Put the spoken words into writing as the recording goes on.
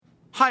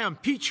Hi, I'm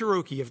Pete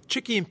Cherokee of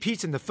Chicky and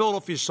Pete's and the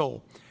Philadelphia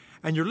Soul,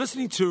 and you're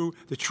listening to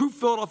the True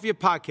Philadelphia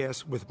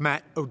Podcast with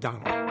Matt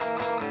O'Donnell.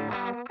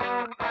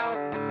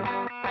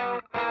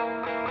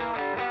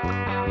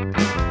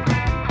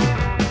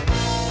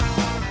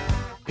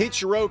 Pete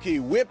Cherokee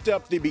whipped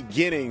up the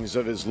beginnings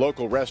of his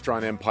local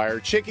restaurant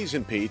empire, Chickies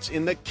and Pete's,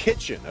 in the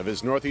kitchen of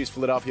his Northeast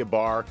Philadelphia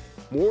bar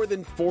more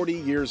than 40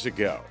 years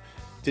ago.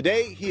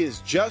 Today, he is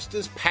just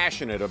as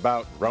passionate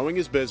about growing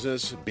his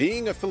business,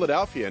 being a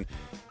Philadelphian,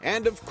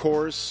 and, of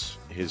course,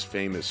 his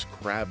famous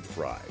crab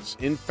fries.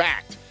 In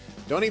fact,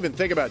 don't even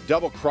think about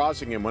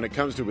double-crossing him when it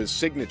comes to his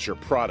signature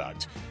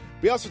product.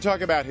 We also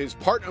talk about his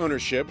part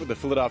ownership with the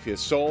Philadelphia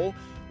Soul,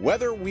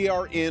 whether we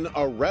are in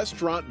a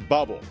restaurant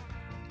bubble,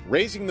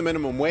 raising the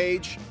minimum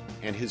wage,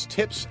 and his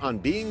tips on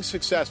being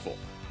successful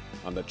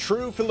on the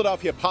True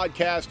Philadelphia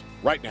Podcast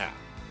right now.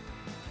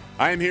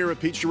 I am here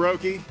with Pete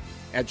Cherokee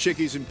at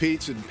Chickies and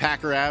Pete's in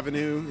Packer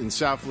Avenue in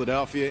South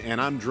Philadelphia,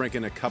 and I'm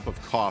drinking a cup of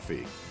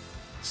coffee,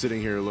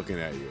 sitting here looking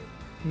at you.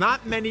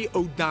 Not many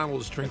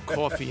O'Donnells drink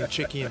coffee at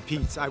Chicky and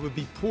Pete's. I would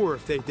be poor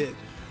if they did.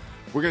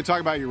 We're going to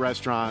talk about your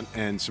restaurant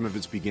and some of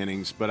its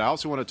beginnings, but I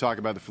also want to talk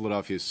about the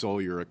Philadelphia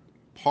Soul. You're a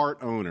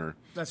part owner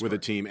with a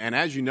team. And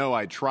as you know,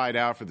 I tried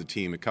out for the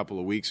team a couple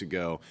of weeks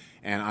ago,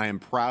 and I am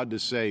proud to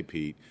say,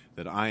 Pete,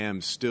 that I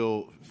am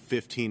still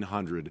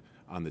 1,500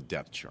 on the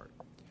depth chart.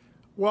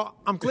 Well,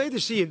 I'm glad to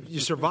see you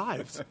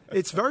survived.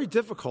 It's very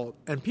difficult,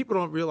 and people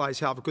don't realize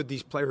how good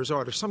these players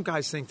are. There's some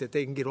guys think that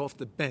they can get off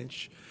the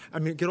bench,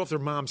 get off their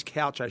mom's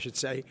couch, I should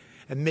say,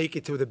 and make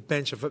it to the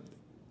bench of a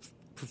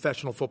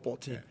professional football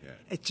team. Yeah.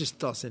 It just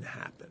doesn't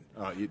happen.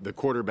 The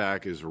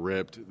quarterback is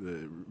ripped.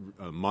 The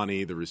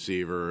money, the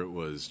receiver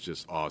was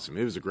just awesome.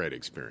 It was a great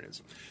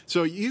experience.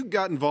 So you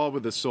got involved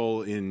with the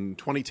Soul in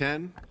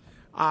 2010?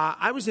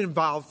 I was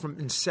involved from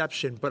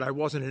inception, but I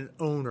wasn't an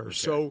owner. Okay.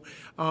 So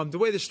the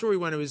way the story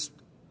went, it was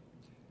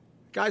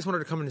guys wanted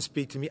to come in and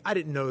speak to me. I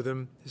didn't know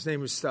them. His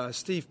name was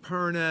Steve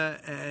Perna,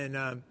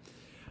 and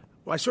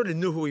I sort of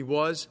knew who he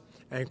was.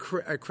 And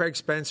Craig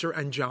Spencer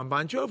and John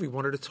Bon Jovi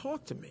wanted to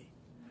talk to me.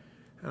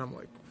 And I'm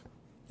like,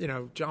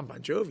 John Bon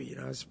Jovi,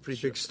 is a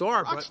pretty big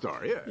star. Rock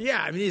star, yeah.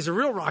 Yeah, he's a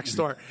real rock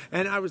star.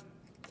 And I was,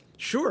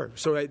 sure.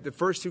 So the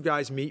first two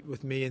guys meet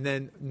with me, and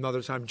then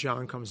another time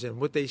John comes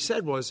in. What they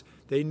said was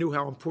they knew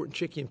how important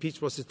Chicky and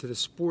Pete's was to the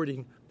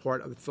sporting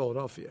part of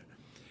Philadelphia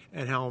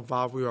and how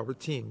involved we are with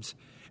teams.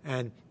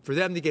 And for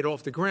them to get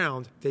off the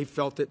ground, they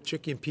felt that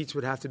Chicky and Pete's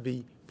would have to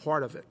be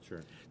part of it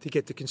to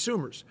get the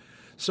consumers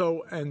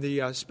and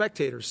the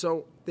spectators.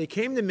 So they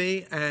came to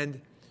me, and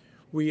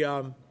we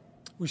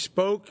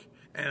spoke,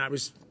 and I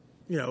was,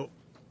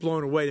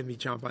 blown away to meet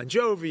John Bon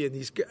Jovi,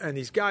 and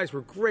these guys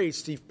were great.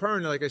 Steve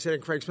Perna, like I said,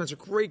 and Craig Spencer,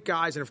 great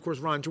guys, and of course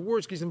Ron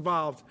Jaworski's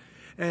involved.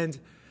 And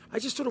I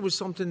just thought it was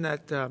something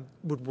that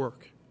would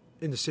work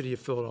in the city of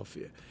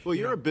Philadelphia. Well,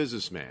 you're a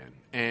businessman,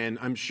 and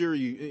I'm sure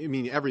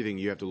everything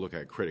you have to look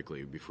at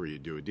critically before you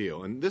do a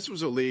deal. And this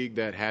was a league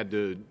that had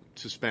to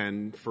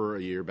suspend for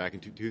a year back in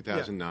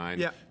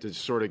 2009 to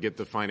sort of get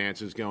the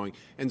finances going.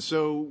 And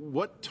so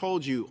what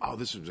told you,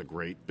 this is a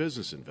great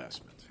business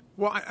investment?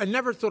 Well, I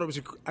never thought it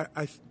was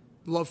I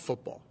love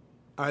football.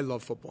 I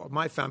love football.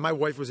 My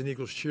wife was an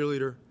Eagles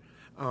cheerleader.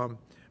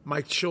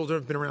 My children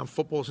have been around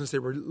football since they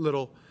were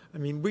little.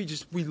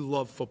 We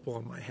love football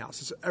in my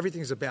house.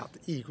 Everything's about the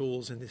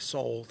Eagles and the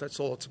Soul. That's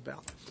all it's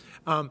about.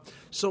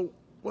 So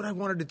what I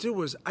wanted to do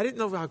was, I didn't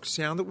know how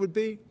sound it would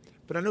be,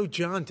 but I know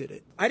John did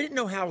it. I didn't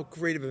know how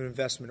great of an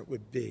investment it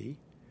would be,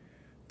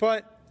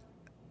 but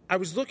I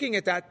was looking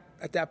at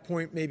that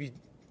point, maybe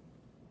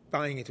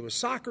buying into a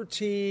soccer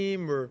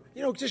team or,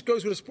 just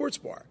goes with a sports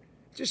bar.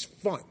 Just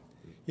fun.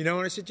 And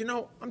I said,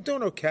 I'm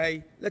doing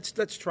okay.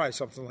 Let's try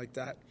something like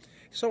that.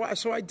 So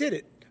I did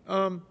it.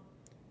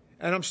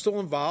 And I'm still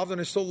involved, and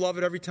I still love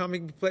it every time we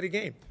play the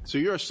game. So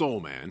you're a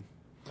Soul man.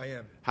 I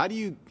am.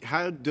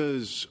 How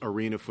does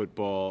arena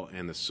football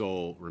and the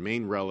Soul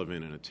remain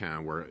relevant in a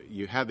town where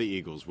you have the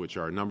Eagles, which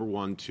are number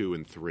 1, 2,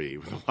 and 3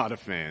 with a lot of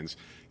fans?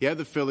 You have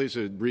the Phillies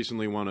that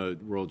recently won a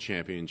world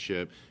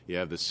championship. You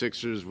have the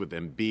Sixers with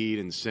Embiid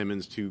and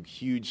Simmons, 2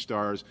 huge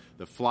stars.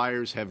 The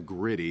Flyers have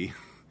Gritty.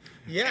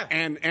 Yeah.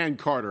 And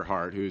Carter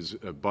Hart, who's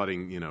a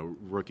budding,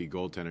 rookie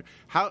goaltender.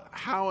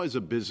 How as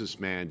a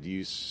businessman do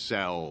you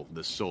sell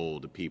the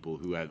Soul to people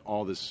who have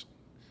all this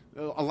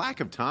a lack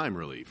of time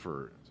really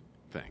for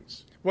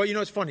things? Well,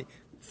 it's funny.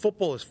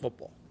 Football is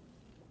football.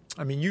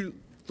 You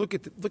look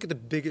at the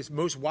biggest,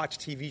 most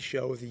watched TV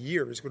show of the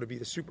year is going to be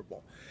the Super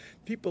Bowl.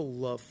 People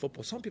love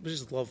football. Some people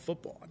just love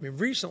football.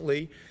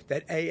 Recently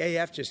that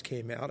AAF just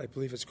came out, I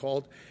believe it's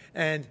called,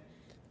 and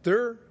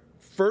their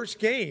first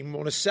game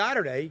on a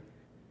Saturday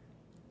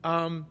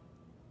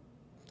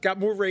got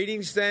more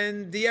ratings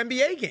than the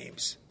NBA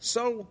games.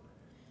 So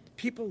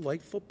people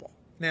like football.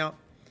 Now,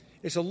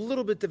 it's a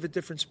little bit of a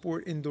different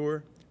sport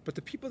indoor, but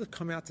the people that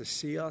come out to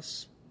see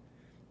us,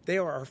 they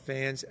are our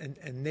fans,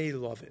 and they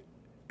love it.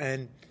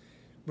 And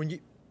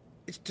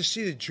it's to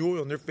see the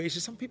joy on their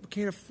faces. Some people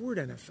can't afford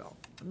NFL.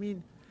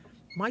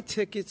 My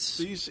tickets...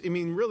 So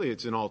really,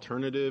 it's an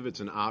alternative, it's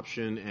an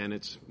option, and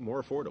it's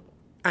more affordable.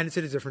 and it's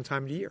at a different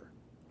time of the year.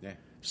 Yeah.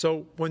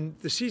 So when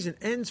the season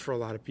ends for a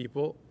lot of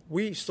people,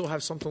 we still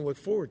have something to look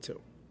forward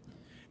to.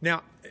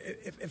 Now,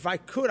 if I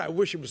could, I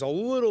wish it was a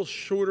little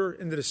shorter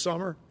into the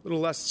summer, a little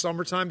less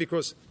summertime,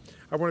 because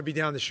I want to be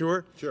down the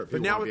shore. Sure,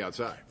 but now want to be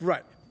outside.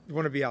 Right, you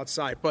want to be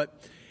outside. But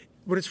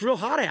when it's real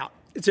hot out,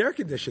 it's air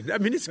conditioned. I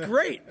mean, it's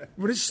great.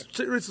 When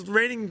it's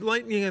raining,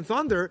 lightning, and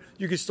thunder,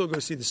 you can still go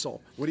see the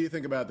Soul. What do you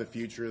think about the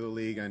future of the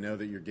league? I know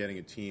that you're getting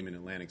a team in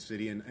Atlantic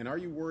City, and are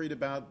you worried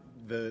about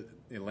the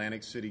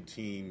Atlantic City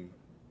team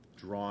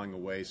drawing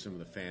away some of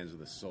the fans of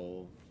the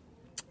Soul?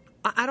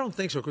 I don't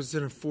think so, because it's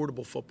an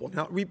affordable football.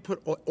 Now, we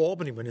put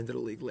Albany went into the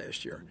league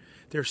last year.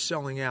 They're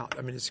selling out.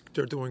 I mean,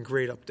 they're doing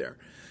great up there.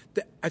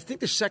 I think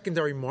the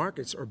secondary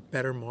markets are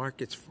better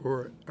markets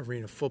for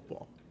arena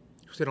football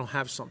because they don't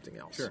have something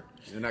else. Sure.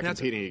 They're not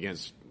competing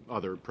against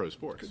other pro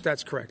sports.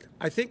 That's correct.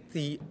 I think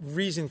the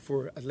reason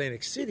for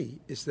Atlantic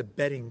City is the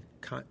betting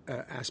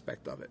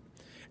aspect of it.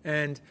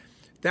 And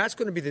that's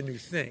going to be the new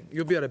thing.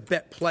 You'll be able to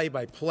bet play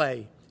by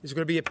play. Is it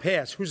going to be a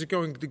pass? Who's it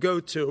going to go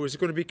to? Is it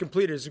going to be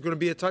completed? Is it going to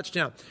be a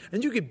touchdown?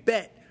 And you could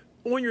bet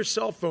on your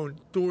cell phone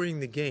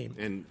during the game.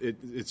 And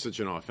it's such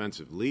an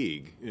offensive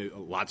league,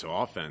 lots of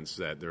offense,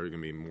 that there are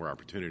going to be more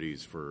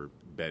opportunities for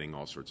betting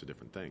all sorts of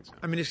different things.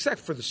 I mean,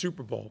 except for the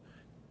Super Bowl.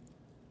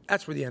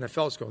 That's where the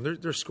NFL is going.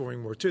 They're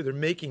scoring more, too. They're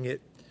making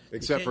it.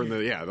 Except for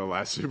the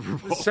last Super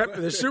Bowl. Except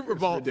for the Super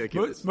Bowl.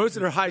 Ridiculous. Most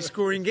of their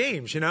high-scoring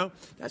games,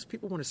 That's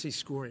people want to see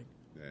scoring.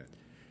 Yeah.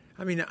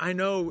 I mean, I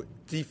know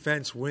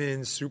defense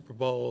wins Super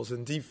Bowls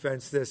and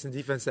defense this and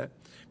defense that.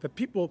 But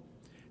people,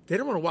 they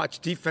don't want to watch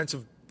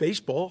defensive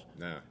baseball.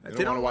 No.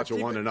 They don't want to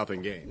watch a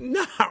 1-0 game.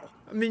 No.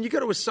 I mean, you go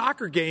to a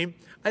soccer game.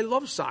 I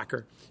love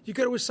soccer. You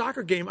go to a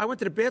soccer game. I went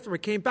to the bathroom. I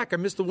came back. I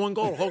missed the one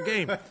goal the whole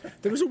game.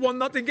 There was a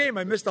 1-0 game.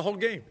 I missed the whole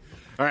game.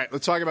 All right,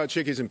 let's talk about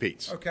Chickies and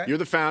Pete's. Okay. You're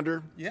the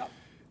founder. Yeah.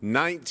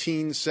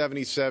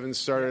 1977,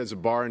 started as a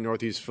bar in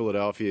Northeast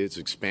Philadelphia. It's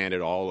expanded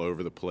all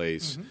over the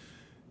place. Mm-hmm.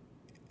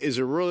 Is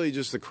it really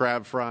just the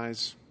crab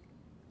fries?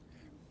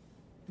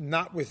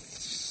 Not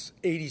with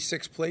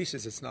 86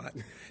 places, it's not.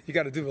 You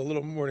got to do a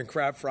little more than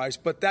crab fries.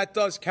 But that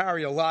does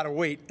carry a lot of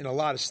weight in a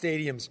lot of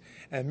stadiums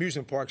and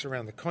amusement parks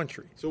around the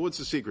country. So what's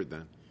the secret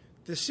then?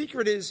 The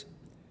secret is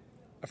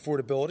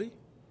affordability,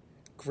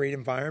 great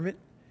environment,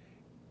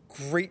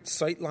 great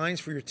sight lines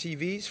for your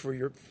TVs,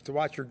 to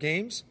watch your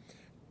games.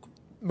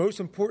 Most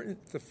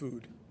important, the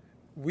food.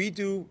 We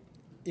don't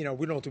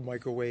do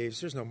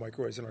microwaves. There's no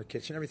microwaves in our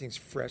kitchen. Everything's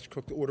fresh,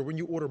 cooked to order. When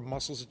you order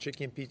mussels at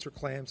Chicky and Pete's or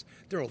clams,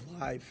 they're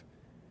alive.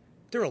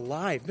 They're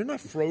alive. They're not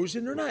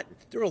frozen.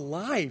 They're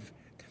alive.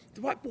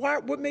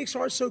 What makes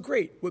ours so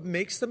great? What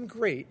makes them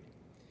great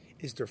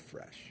is they're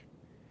fresh.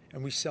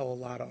 And we sell a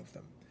lot of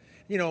them.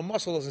 A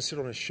mussel doesn't sit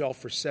on a shelf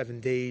for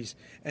 7 days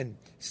and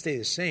stay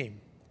the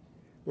same.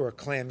 Or a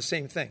clam, the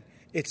same thing.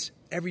 It's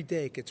every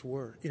day it gets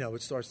worse.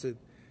 It starts to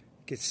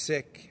get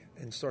sick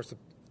and starts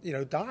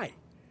to, die.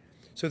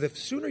 So the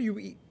sooner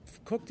you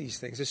cook these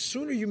things, the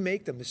sooner you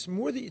make them, the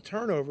more that you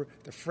turn over,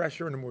 the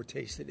fresher and the more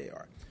tasty they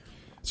are.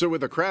 So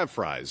with the crab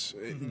fries,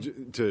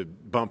 to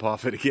bump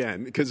off it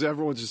again, because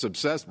everyone's just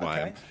obsessed by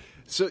them.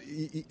 So,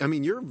 I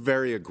mean, you're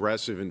very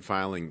aggressive in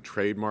filing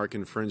trademark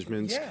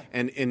infringements. Yeah.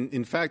 And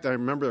in fact, I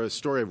remember a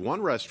story of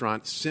one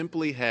restaurant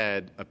simply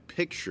had a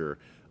picture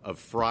of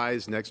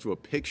fries next to a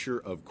picture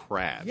of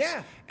crabs.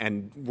 Yeah.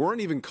 And weren't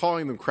even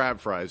calling them crab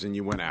fries, and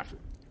you went after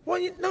them.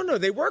 Well, no,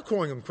 they were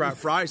calling them crab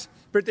fries,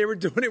 but they were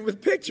doing it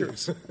with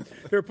pictures.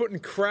 They were putting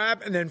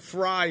crab and then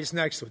fries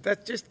next to it.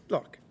 That's just,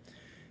 look,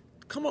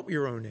 come up with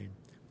your own name.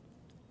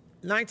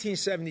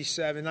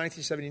 1977,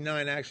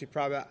 1979, actually,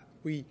 probably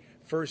we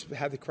first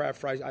had the crab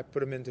fries. I put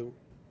them into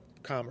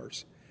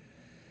commerce.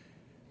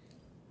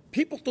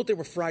 People thought they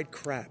were fried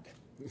crab.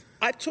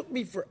 It took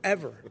me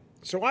forever.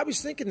 So I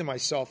was thinking to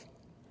myself,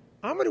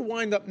 I'm going to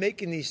wind up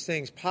making these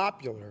things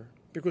popular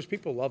because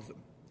people love them.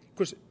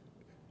 Because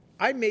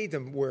I made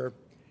them where,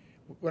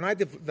 when I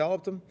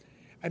developed them,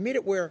 I made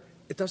it where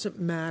it doesn't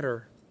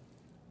matter.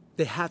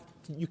 There's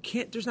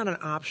not an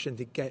option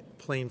to get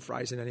plain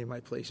fries in any of my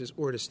places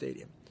or at a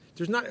stadium.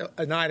 There's not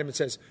an item that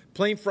says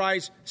plain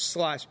fries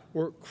 /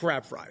 or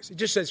crab fries. It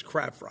just says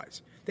crab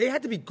fries. They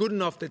had to be good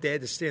enough that they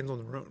had to stand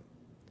on their own.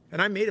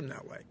 And I made them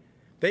that way.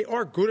 They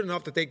are good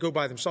enough that they go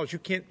by themselves. You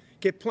can't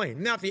get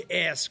plain. Now, if you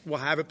ask, we'll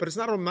have it, but it's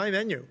not on my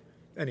menu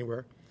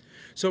anywhere.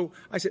 So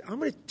I said, I'm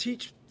going to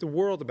teach the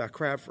world about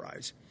crab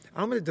fries.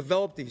 I'm going to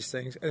develop these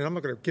things, and I'm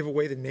not going to give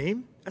away the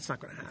name. That's not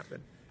going to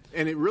happen.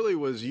 And it really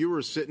was, you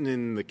were sitting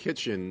in the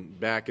kitchen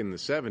back in the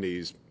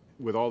 70s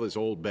with all this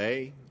Old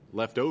Bay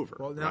left over.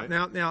 Well, right?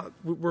 now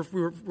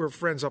we're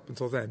friends up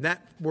until then.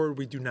 That word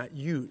we do not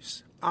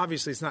use.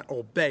 Obviously, it's not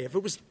Old Bay. If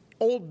it was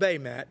Old Bay,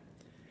 Matt,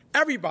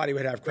 everybody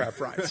would have crab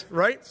fries,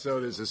 right? So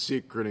there's a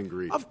secret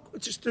ingredient.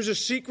 There's a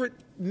secret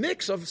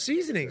mix of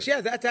seasonings. Yeah,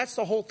 that's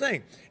the whole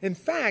thing. In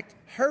fact,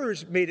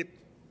 hers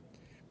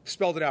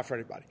spelled it out for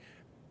everybody.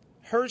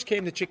 Hers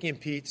came to Chicky and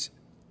Pete's,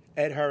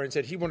 Ed Herr, and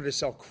said he wanted to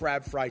sell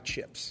crab fry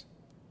chips.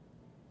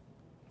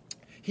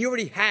 He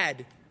already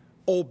had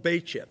Old Bay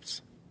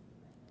chips.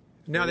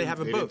 Now they have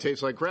them both. It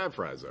tastes like crab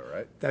fries, though,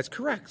 right? That's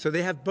correct. So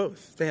they have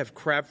both. They have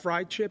crab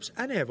fried chips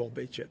and they have Old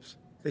Bay chips.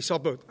 They sell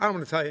both. I don't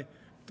want to tell you,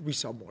 we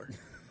sell more.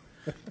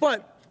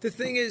 But the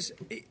thing is,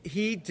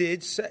 he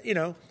did say,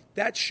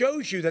 that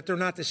shows you that they're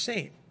not the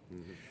same.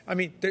 Mm-hmm. I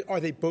mean, are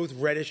they both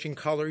reddish in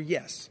color?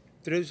 Yes.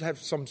 Do those have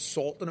some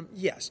salt in them?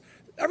 Yes.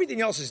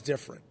 Everything else is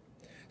different.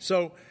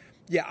 So,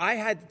 yeah, I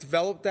had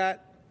developed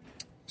that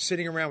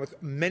sitting around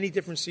with many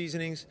different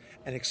seasonings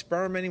and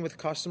experimenting with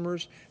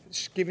customers,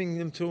 giving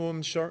them to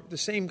them, the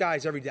same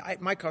guys every day.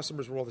 My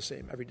customers were all the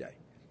same every day.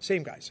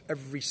 Same guys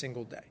every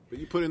single day. But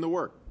you put in the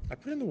work. I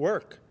put in the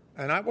work.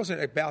 And I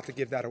wasn't about to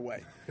give that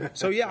away.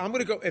 So, yeah, I'm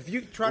going to go. If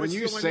you try when to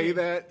you say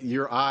that,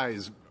 your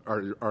eyes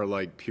are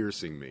like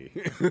piercing me.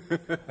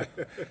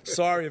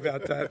 Sorry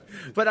about that.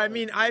 But, I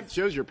mean, it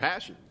shows your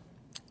passion.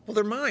 Well,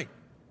 they're mine.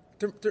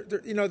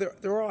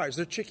 They're ours.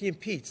 They're Chicky and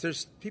Pete's.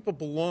 There's people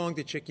belong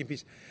to Chicky and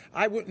Pete's.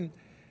 I wouldn't,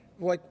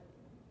 all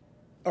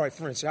right,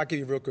 for instance, I'll give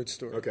you a real good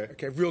story.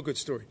 Okay, real good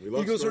story. We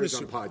love stories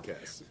on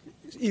podcasts.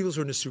 Eagles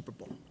are in the Super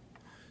Bowl.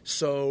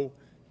 So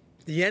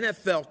the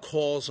NFL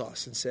calls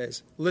us and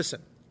says,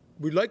 listen,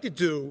 we'd like to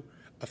do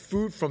a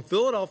food from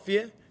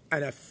Philadelphia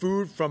and a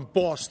food from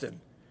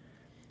Boston.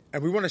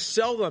 And we want to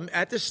sell them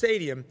at the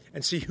stadium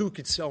and see who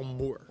could sell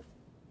more.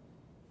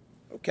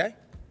 Okay,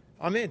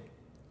 I'm in.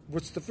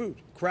 What's the food?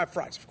 Crab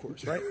fries, of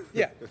course, right?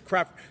 Yeah,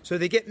 crab. So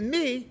they get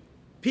me,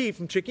 Pete,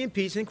 from Chicky and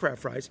Pete's and crab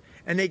fries,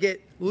 and they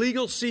get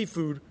Legal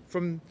Seafood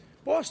from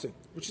Boston,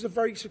 which is a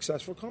very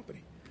successful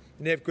company.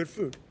 And they have good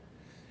food.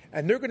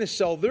 And they're going to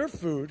sell their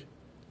food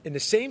in the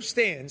same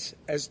stands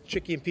as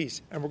Chicky and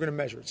Pete's, and we're going to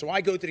measure it. So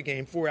I go to the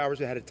game 4 hours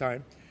ahead of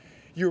time.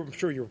 I'm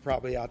sure you were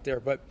probably out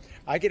there, but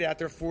I get out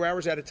there 4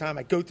 hours at a time.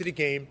 I go to the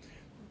game.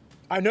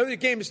 I know the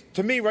game is,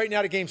 to me right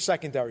now, the game's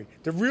secondary.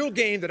 The real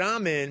game that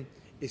I'm in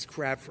is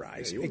crab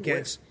fries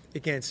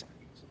against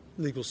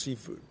Legal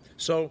Seafood.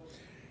 So,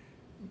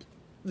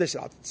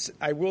 listen,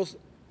 I will,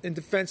 in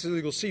defense of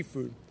Legal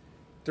Seafood,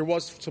 there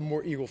was some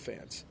more Eagle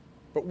fans.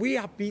 But we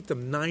outbeat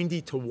them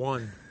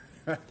 90-1.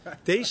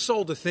 They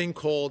sold a thing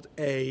called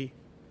a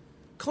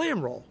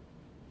clam roll.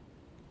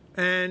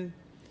 And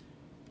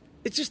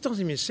it just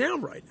doesn't even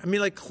sound right. I mean,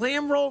 like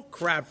clam roll,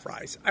 crab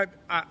fries.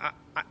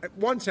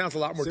 One sounds a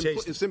lot more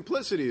tasty.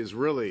 Simplicity is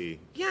really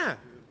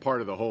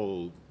part of the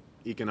whole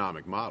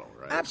economic model,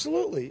 right?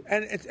 Absolutely.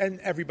 And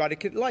everybody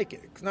could like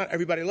it. Not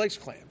everybody likes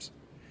clams.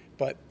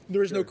 But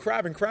there is no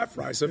crab in crab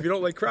fries. So if you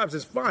don't like crabs,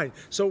 it's fine.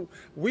 So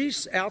we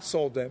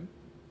outsold them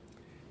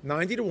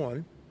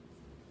 90-1.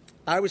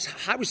 I was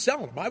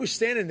selling them. I was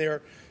standing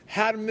there,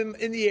 had them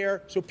in the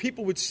air so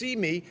people would see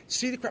me,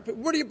 see the crab.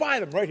 Where do you buy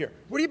them? Right here.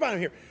 Where do you buy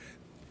them?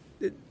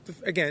 Here.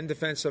 Again,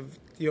 defense of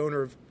the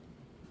owner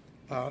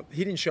of,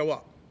 he didn't show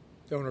up,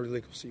 the owner of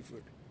Legal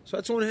Seafood. So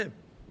that's on him.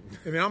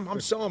 I mean,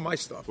 I'm selling my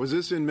stuff. Was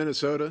this in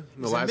Minnesota?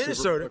 In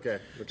Minnesota. Okay.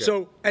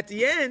 So at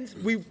the end,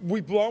 we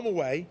blow them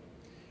away,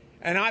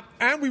 and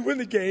we win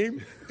the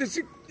game. This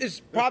is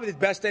probably the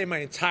best day of my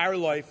entire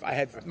life. I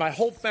had my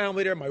whole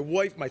family there, my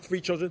wife, my 3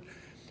 children.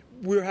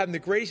 We were having the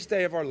greatest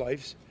day of our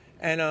lives,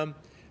 and I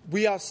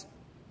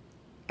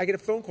get a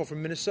phone call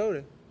from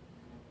Minnesota.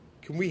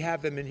 Can we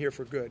have them in here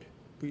for good?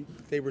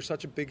 They were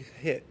such a big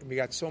hit, and we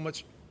got so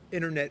much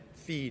internet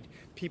feed,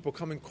 people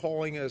coming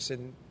calling us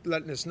and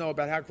letting us know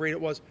about how great it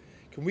was.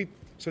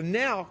 So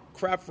now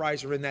crab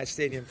fries are in that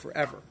stadium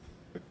forever.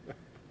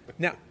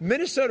 Now,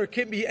 Minnesota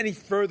can't be any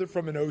further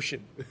from an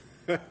ocean.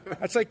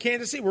 That's like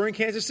Kansas City. We're in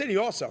Kansas City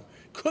also.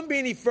 Couldn't be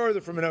any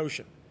further from an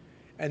ocean.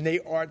 And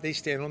they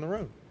stand on their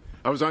own.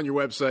 I was on your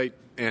website,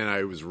 and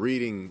I was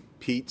reading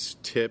Pete's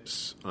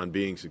tips on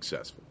being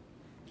successful.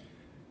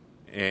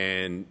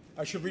 And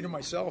I should read them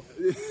myself.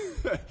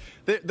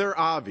 They're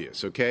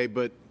obvious, okay?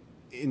 But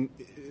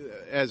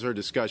as our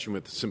discussion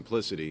with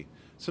simplicity,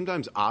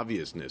 sometimes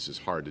obviousness is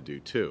hard to do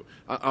too.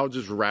 I'll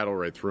just rattle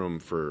right through them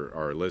for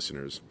our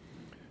listeners.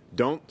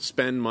 Don't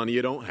spend money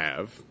you don't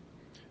have.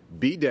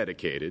 Be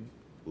dedicated.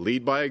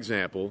 Lead by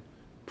example.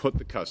 Put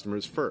the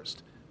customers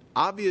first.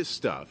 Obvious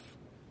stuff.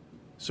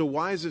 So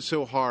why is it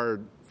so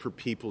hard for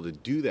people to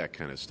do that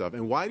kind of stuff?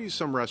 And why do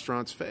some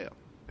restaurants fail?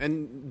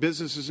 And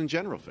businesses in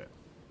general fail?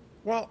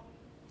 Well,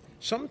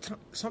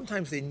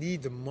 sometimes they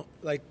need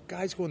like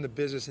guys go into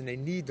business and they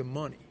need the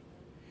money.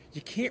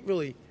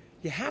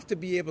 You have to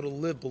be able to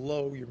live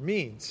below your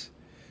means.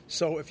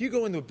 So if you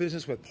go into a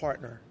business with a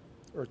partner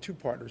or 2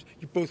 partners,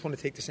 you both want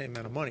to take the same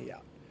amount of money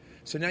out.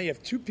 So now you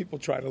have 2 people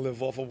trying to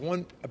live off of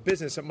a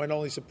business that might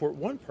only support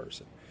 1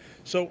 person.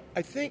 So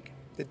I think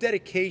the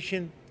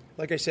dedication,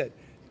 like I said,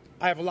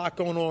 I have a lot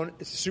going on.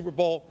 It's the Super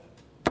Bowl.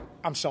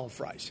 I'm selling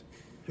fries.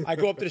 I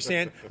go up to the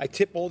stand. I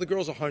tip all the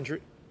girls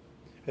 $100.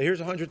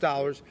 Here's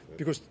 $100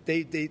 because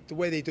the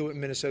way they do it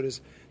in Minnesota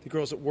is the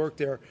girls that work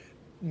there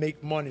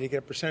make money to get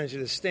a percentage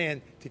of the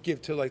stand to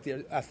give to like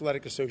the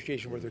athletic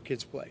association where their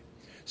kids play.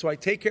 So I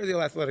take care of the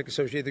athletic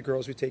association, the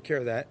girls, we take care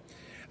of that.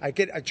 I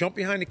jump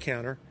behind the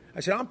counter. I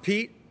said, I'm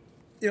Pete.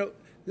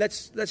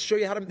 Let's show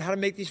you how to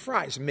make these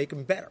fries and make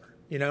them better.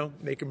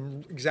 Make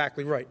them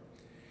exactly right.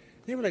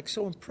 They were like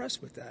so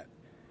impressed with that.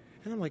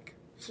 And I'm like,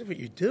 this is what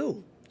you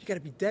do. you got to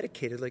be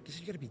dedicated. Like you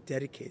said, you got to be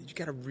dedicated. You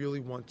got to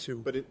really want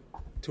to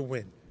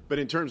win. But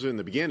in terms of in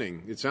the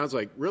beginning, it sounds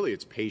like really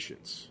it's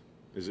patience,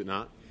 is it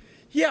not?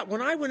 Yeah,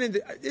 when I went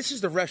into this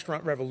is the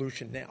restaurant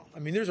revolution now. I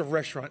mean, there's a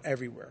restaurant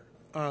everywhere.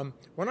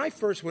 When I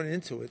first went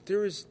into it, there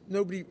was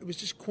nobody. It was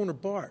just corner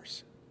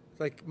bars,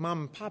 like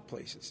mom and pop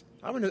places.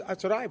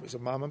 That's what I was, a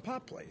mom and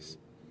pop place.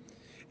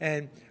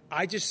 And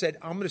I just said,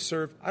 I'm going to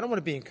serve. I don't want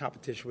to be in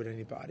competition with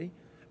anybody.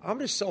 I'm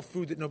going to sell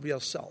food that nobody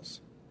else sells.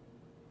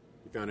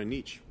 You found a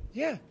niche.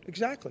 Yeah,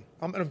 exactly.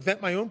 I'm going to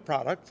invent my own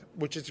product,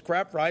 which is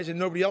crab fries, and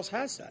nobody else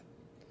has that.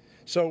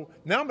 So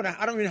now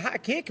I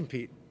can't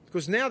compete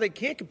because now they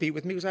can't compete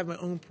with me because I have my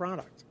own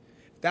product.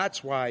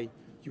 That's why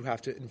you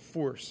have to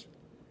enforce.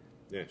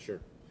 Yeah, sure.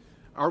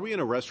 Are we in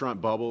a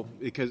restaurant bubble?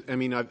 Because I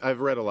mean,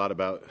 I've read a lot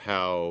about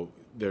how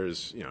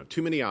there's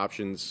too many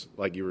options,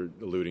 like you were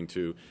alluding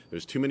to.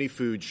 There's too many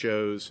food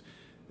shows.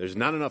 There's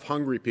not enough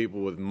hungry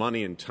people with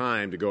money and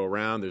time to go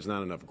around. There's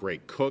not enough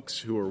great cooks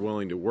who are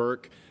willing to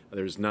work.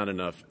 There's not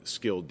enough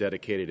skilled,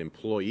 dedicated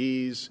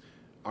employees.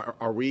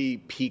 Are we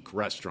peak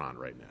restaurant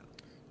right now?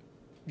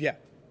 Yeah,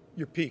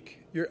 you're peak.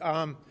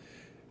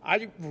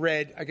 I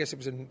read, I guess it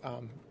was in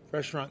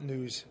Restaurant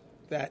News,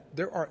 that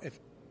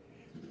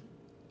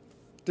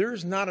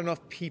there's not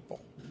enough people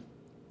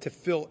to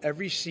fill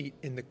every seat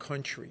in the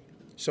country.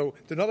 So,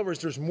 in other words,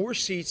 there's more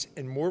seats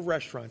and more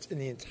restaurants in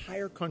the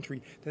entire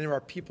country than there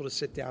are people to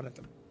sit down at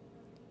them.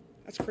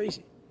 That's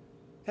crazy.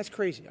 That's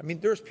crazy. I mean,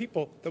 there's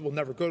people that will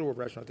never go to a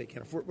restaurant. They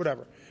can't afford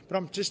whatever. But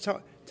I'm just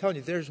telling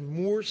you, there's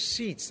more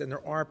seats than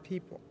there are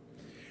people.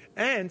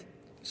 And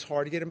it's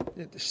hard to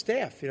get the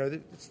staff.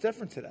 It's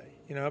different today.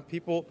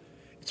 People,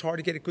 it's hard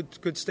to get a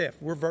good staff.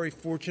 We're very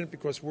fortunate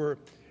because we're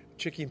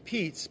Chickie and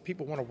Pete's.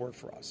 People want to work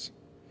for us.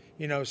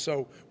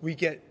 So we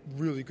get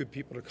really good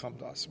people to come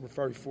to us. We're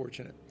very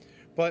fortunate.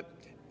 But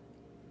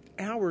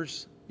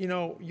ours, you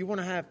want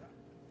to have.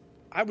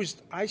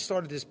 I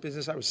started this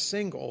business. I was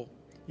single.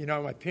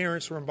 My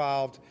parents were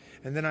involved,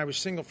 and then I was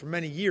single for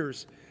many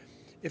years.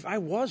 If I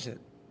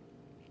wasn't,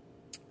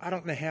 I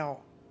don't know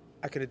how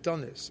I could have done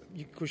this.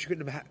 Because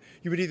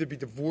you would either be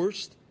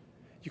divorced,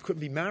 you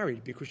couldn't be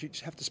married because you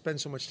just have to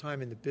spend so much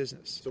time in the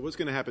business. So what's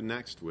going to happen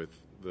next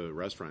with the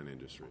restaurant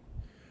industry?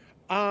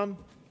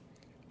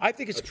 I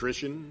think it's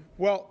attrition.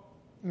 Well,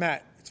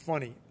 Matt, it's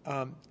funny.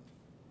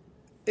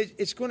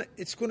 It's going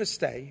to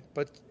stay,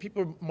 but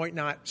people might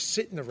not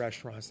sit in the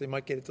restaurants. They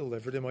might get it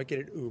delivered. They might get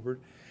it Ubered.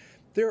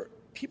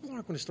 People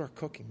aren't going to start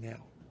cooking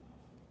now.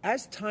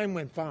 As time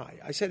went by,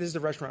 I said this is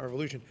the restaurant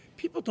revolution.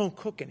 People don't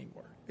cook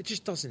anymore. It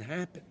just doesn't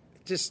happen.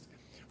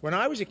 When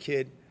I was a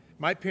kid,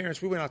 my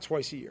parents, we went out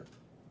twice a year.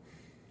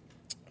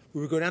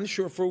 We would go down the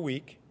shore for a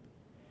week,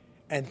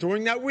 and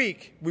during that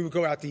week, we would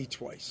go out to eat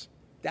twice.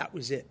 That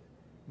was it.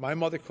 My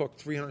mother cooked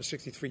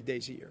 363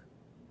 days a year.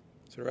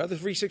 So the other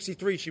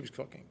 363, she was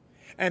cooking.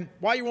 And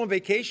while you were on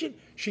vacation,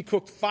 she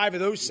cooked 5 of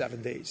those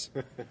 7 days.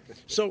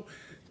 So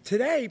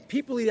today,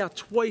 people eat out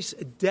twice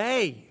a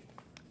day.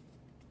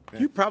 Yeah.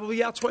 You probably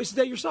eat out twice a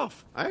day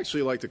yourself. I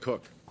actually like to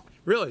cook.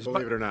 Really?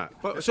 Believe it or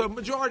not. So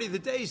majority of the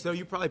days, though,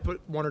 you probably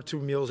put 1 or 2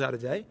 meals out a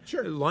day.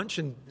 Sure. Lunch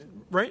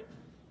right?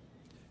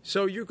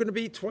 So you're going to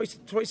be twice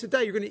a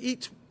day. You're going to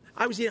eat.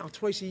 I was eating out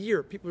twice a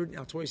year. People are eating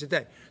out twice a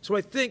day. So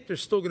I think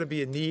there's still going to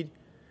be a need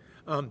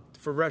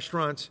for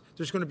restaurants.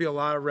 There's going to be a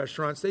lot of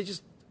restaurants.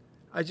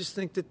 I just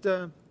think that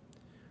there's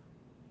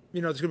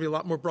going to be a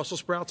lot more Brussels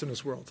sprouts in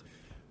this world.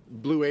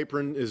 Blue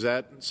Apron, is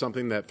that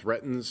something that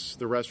threatens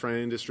the restaurant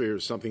industry, or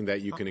something that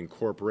you can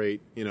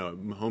incorporate?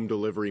 Home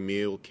delivery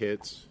meal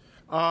kits.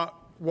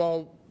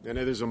 Well, I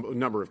know there's a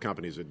number of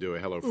companies that do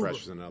it.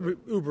 HelloFresh is another.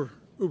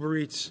 Uber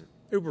Eats.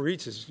 Uber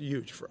Eats is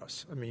huge for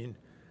us. I mean,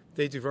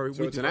 they do very.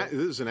 So this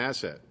is an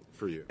asset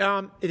for you.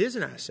 It is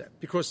an asset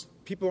because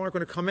people aren't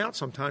going to come out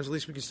sometimes. At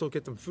least we can still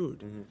get them food.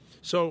 Mm-hmm.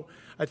 So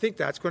I think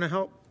that's going to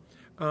help.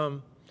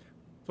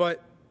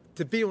 But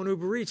to be on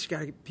Uber Eats,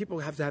 people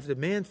have to have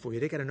demand for you.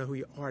 They got to know who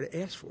you are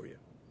to ask for you.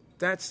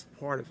 That's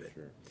part of it.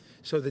 Sure.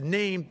 So the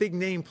big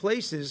name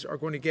places are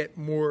going to get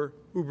more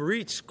Uber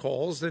Eats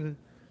calls than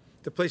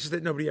the places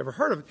that nobody ever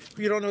heard of.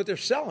 You don't know what they're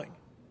selling.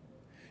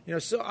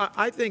 So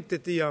I think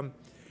that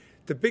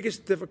the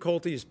biggest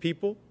difficulty is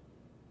people,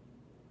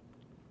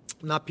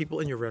 not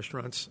people in your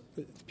restaurants,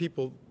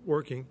 people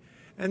working,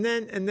 and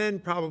then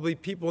probably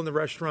people in the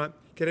restaurant,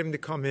 getting them to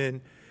come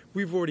in.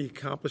 We've already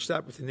accomplished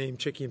that with the name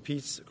Chickie and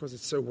Pete's because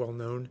it's so well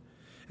known,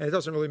 and it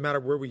doesn't really matter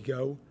where we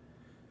go.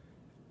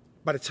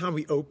 By the time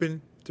we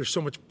open, there's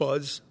so much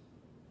buzz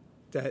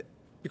that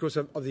because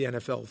of the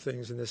NFL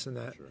things and this and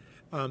that, sure.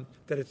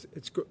 That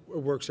it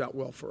works out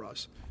well for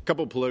us. A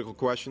couple of political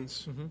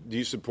questions. Mm-hmm. Do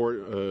you support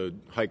a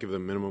hike of the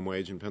minimum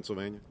wage in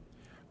Pennsylvania?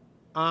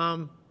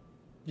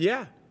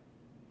 Yeah.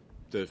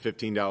 The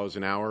 $15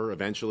 an hour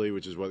eventually,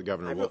 which is what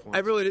Governor Wolf wants? I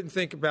really didn't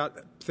think about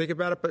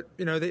it, but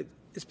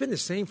it's been the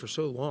same for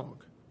so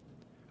long.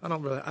 I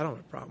don't have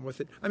a problem with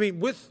it. I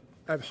mean, with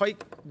a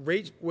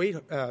rate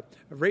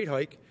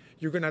hike,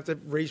 you're going to have to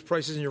raise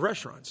prices in your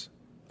restaurants.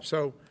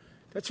 So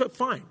that's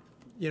fine.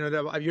 You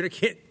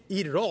can't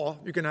eat it all.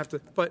 You're going to have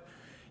to. But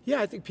Yeah,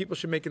 I think people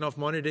should make enough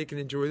money they can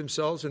enjoy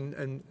themselves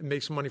and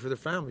make some money for their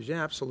families.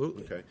 Yeah,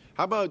 absolutely. Okay.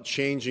 How about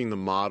changing the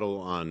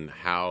model on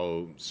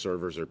how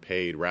servers are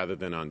paid rather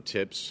than on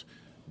tips,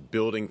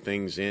 building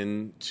things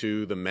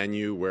into the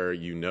menu where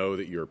you know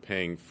that you're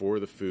paying for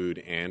the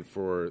food and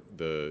for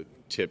the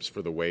tips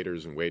for the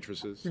waiters and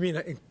waitresses? You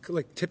mean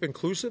like tip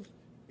inclusive?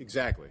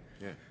 Exactly,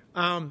 yeah.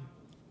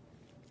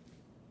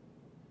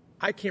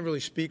 I can't really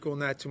speak on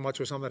that too much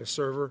because I'm not a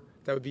server.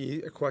 That would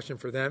be a question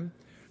for them.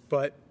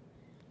 But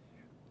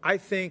I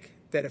think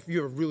that if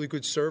you have a really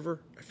good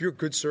server, if you're a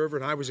good server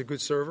and I was a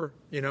good server,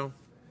 I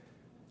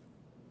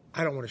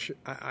don't want to.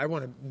 I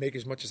want to make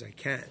as much as I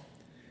can.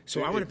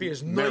 So I want to be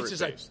as nice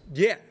as I.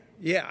 Yeah.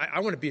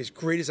 I want to be as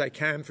great as I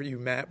can for you,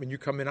 Matt. When you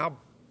come in, I'll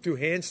do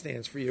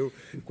handstands for you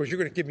because you're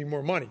going to give me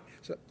more money.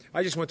 So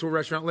I just went to a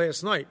restaurant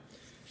last night.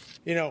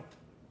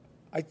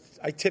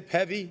 I tip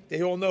heavy.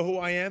 They all know who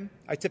I am.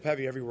 I tip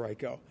heavy everywhere I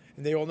go,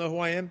 and they all know who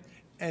I am,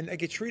 and I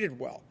get treated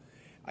well.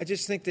 I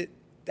just think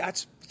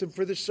that's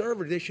for the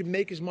server. They should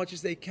make as much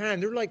as they can.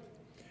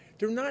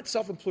 They're not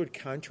self-employed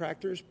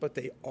contractors, but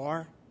they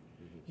are,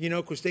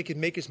 because they can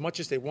make as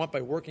much as they want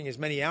by working as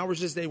many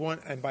hours as they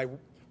want and by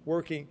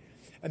working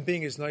and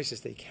being as nice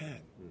as they can.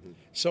 Mm-hmm.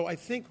 So I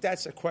think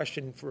that's a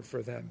question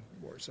for them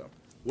more so.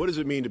 What does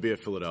it mean to be a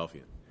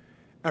Philadelphian?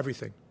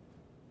 Everything.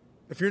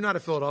 If you're not a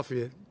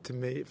Philadelphia, to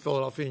me,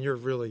 Philadelphian, you're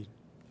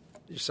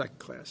second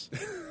class.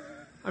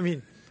 I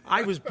mean,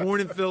 I was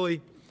born in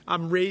Philly.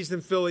 I'm raised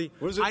in Philly.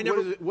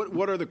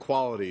 What are the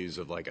qualities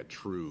of like a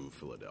true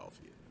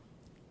Philadelphian?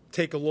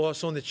 Take a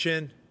loss on the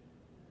chin.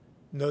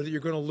 Know that you're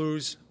going to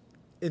lose.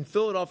 In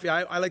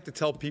Philadelphia, I like to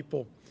tell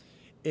people,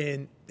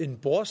 in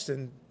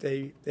Boston,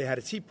 they had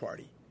a tea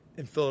party.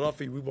 In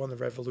Philadelphia, we won the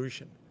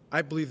revolution.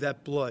 I believe that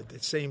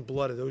same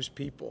blood of those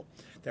people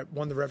that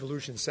won the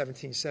revolution in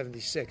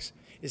 1776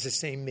 is the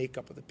same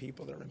makeup of the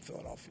people that are in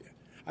Philadelphia.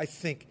 I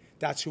think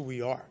that's who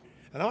we are.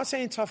 And I'm not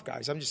saying tough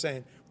guys. I'm just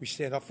saying we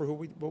stand up for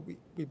what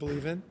we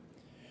believe in.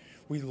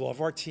 We love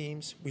our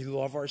teams. We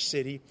love our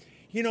city.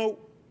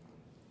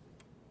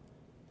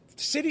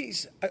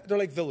 Cities, they're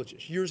like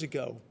villages. Years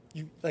ago,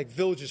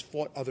 villages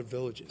fought other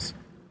villages.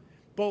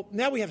 Well,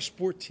 now we have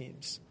sport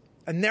teams,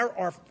 and they're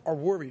our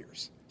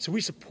warriors. So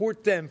we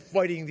support them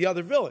fighting the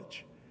other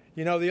village,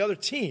 the other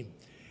team.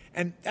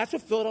 And that's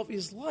what Philadelphia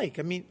is like.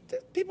 I mean,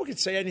 people can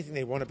say anything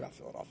they want about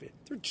Philadelphia.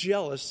 They're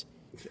jealous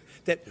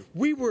that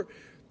we were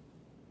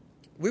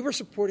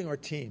supporting our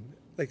team,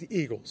 like the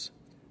Eagles.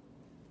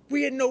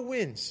 We had no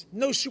wins,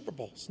 no Super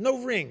Bowls,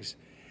 no rings.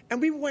 And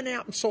we went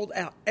out and sold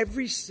out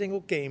every single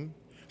game,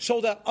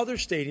 sold out other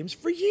stadiums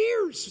for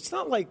years. It's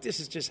not like this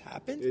has just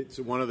happened. It's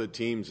one of the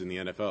teams in the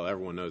NFL.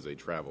 Everyone knows they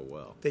travel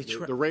well.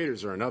 The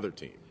Raiders are another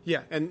team.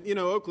 Yeah. And,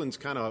 Oakland's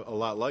kind of a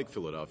lot like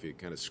Philadelphia,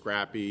 kind of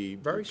scrappy,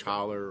 very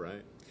collar,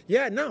 right?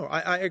 Yeah, no,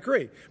 I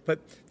agree. But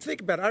think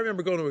about it. I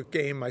remember going to a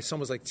game. My son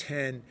was like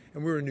 10,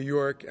 and we were in New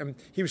York, and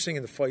he was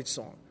singing the fight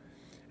song.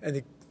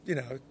 And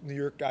the New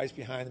York guys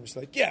behind him was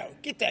like, "Yeah,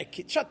 get that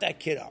kid, shut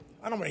that kid up.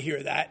 I don't want to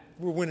hear that.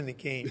 We're winning the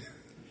game."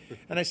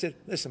 And I said,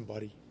 "Listen,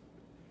 buddy,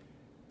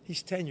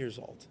 he's 10 years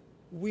old.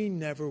 We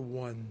never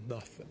won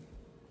nothing.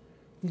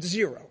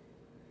 Zero.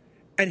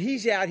 And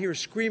he's out here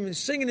screaming,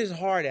 singing his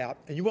heart out,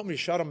 and you want me to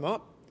shut him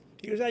up?"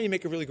 He goes, "You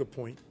make a really good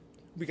point.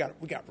 We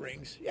got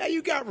rings." "Yeah,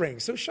 you got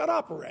rings, so shut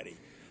up already.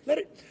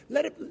 Let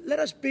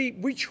us be.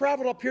 We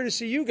traveled up here to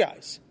see you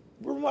guys.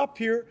 We're up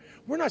here.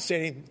 We're not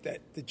saying that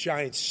the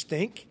Giants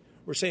stink.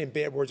 We're saying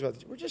bad words about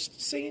we're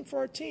just singing for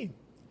our team."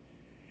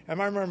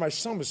 And I remember my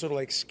son was sort of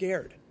like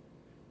scared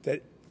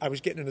that I was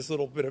getting in this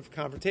little bit of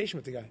confrontation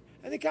with the guy.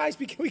 And the guys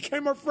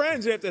became our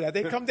friends after that.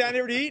 They come down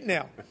here to eat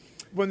now.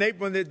 When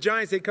the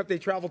Giants, they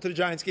travel to the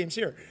Giants games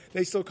here.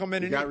 They still come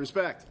in and got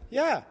respect.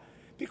 Yeah.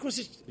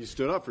 Because you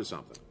stood up for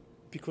something.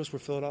 Because we're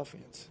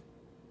Philadelphians.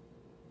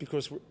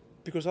 Because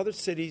other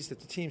cities that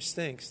the team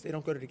stinks, they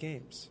don't go to the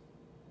games.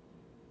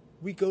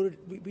 We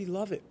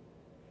love it.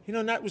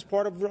 And that was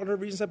part of one of the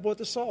reasons I bought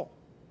the Soul.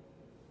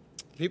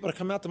 The people that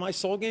come out to my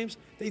Soul games,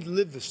 they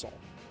live the Soul.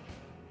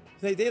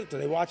 Do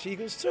they watch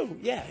Eagles too?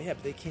 Yeah,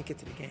 but they can't get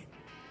to the game.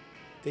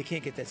 They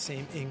can't get that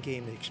same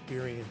in-game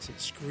experience and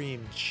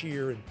scream, and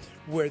cheer, and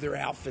wear their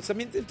outfits. I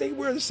mean, they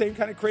wear the same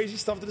kind of crazy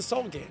stuff to the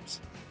Soul games.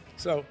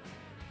 So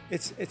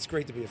it's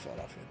great to be a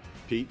Philadelphian.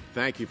 Pete,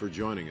 thank you for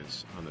joining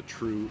us on the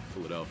True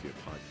Philadelphia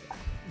podcast.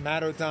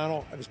 Matt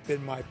O'Donnell, it's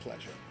been my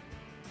pleasure.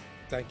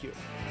 Thank you.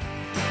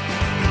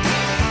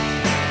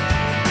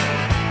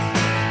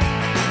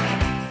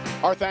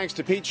 Our thanks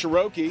to Pete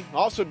Cherokee.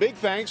 Also, big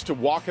thanks to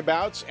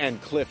Walkabouts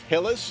and Cliff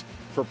Hillis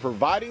for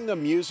providing the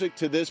music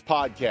to this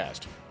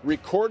podcast,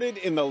 recorded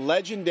in the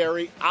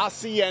legendary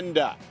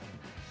Hacienda.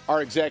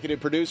 Our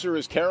executive producer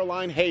is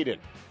Caroline Hayden.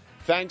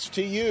 Thanks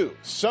to you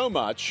so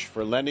much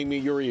for lending me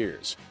your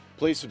ears.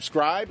 Please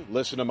subscribe,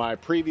 listen to my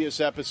previous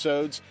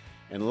episodes,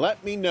 and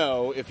let me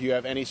know if you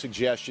have any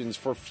suggestions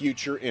for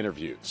future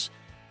interviews.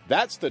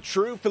 That's the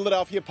True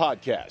Philadelphia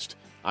podcast.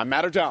 I'm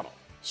Matt O'Donnell.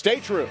 Stay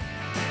true.